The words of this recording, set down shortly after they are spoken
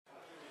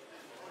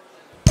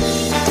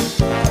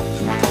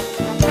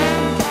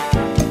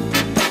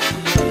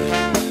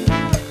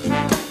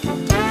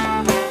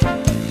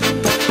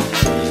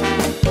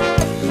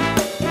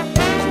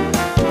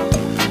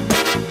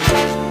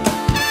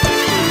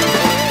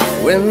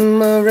When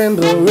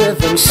marimba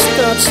rhythm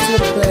starts to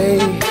play,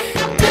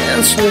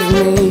 dance with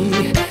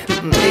me,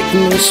 make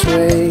me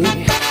sway.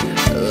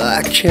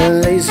 Like a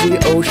lazy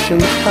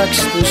ocean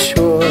hugs the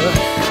shore,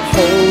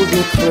 hold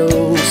me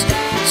close,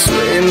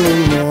 sway me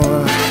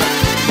more.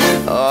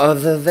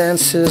 Other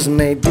dancers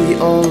may be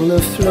on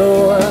the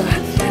floor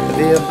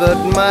there, but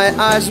my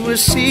eyes will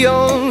see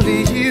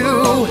only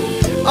you.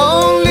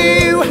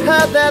 Only you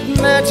have that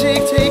magic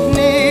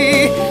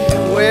technique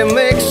where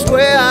makes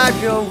where I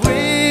go weak.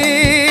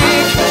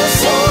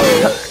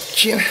 I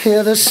can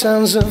hear the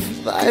sounds of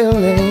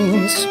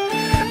violins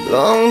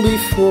long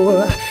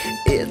before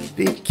it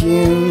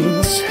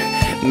begins.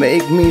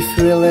 Make me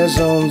thrill as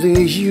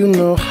only you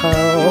know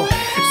how.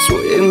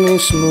 Sway me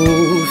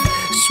smooth,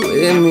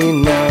 sway me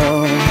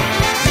now.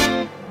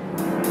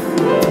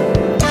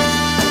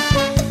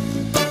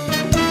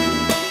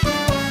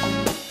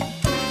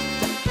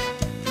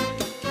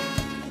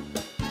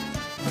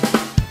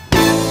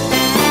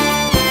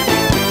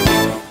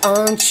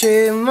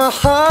 Unchain my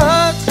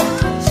heart,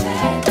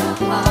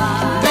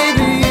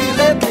 baby,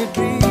 let me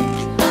be.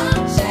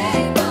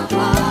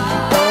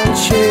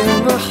 Unchain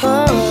my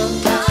heart,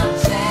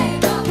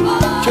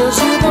 'cause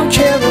you don't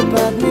care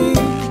about me.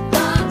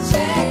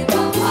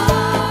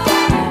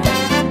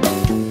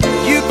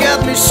 You got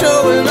me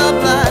showing up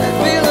like